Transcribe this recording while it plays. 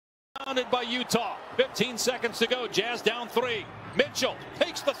Pounded by Utah. 15 seconds to go. Jazz down 3. Mitchell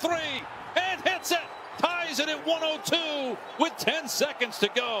takes the 3 and hits it. Ties it at 102 with 10 seconds to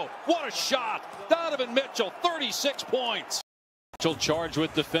go. What a shot. Donovan Mitchell, 36 points. Mitchell charged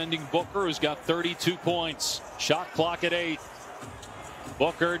with defending Booker, who's got 32 points. Shot clock at 8.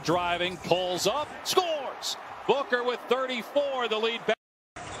 Booker driving, pulls up, scores. Booker with 34, the lead back.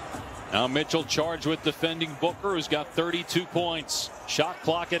 Now Mitchell charged with defending Booker, who's got 32 points. Shot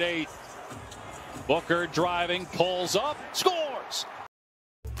clock at 8. Booker driving, pulls up, scores.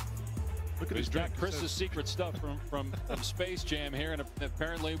 Look at his got Chris's secret stuff from Space Jam here, and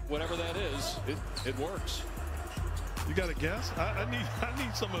apparently whatever that is, it works. You got a guess? I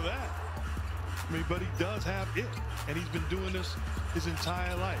need some of that. I mean, but he does have it, and he's been doing this his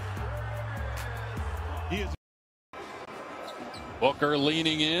entire life. He is. Booker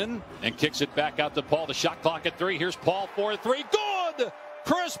leaning in and kicks it back out to Paul. The shot clock at 3. Here's Paul for 3. Good!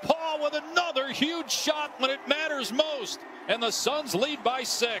 Chris Paul with another huge shot when it matters most. And the Suns lead by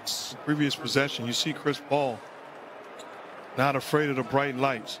 6. Previous possession, you see Chris Paul not afraid of the bright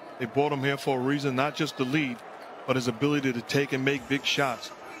lights. They brought him here for a reason, not just the lead, but his ability to take and make big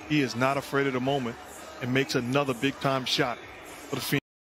shots. He is not afraid of the moment and makes another big-time shot for the Phoenix.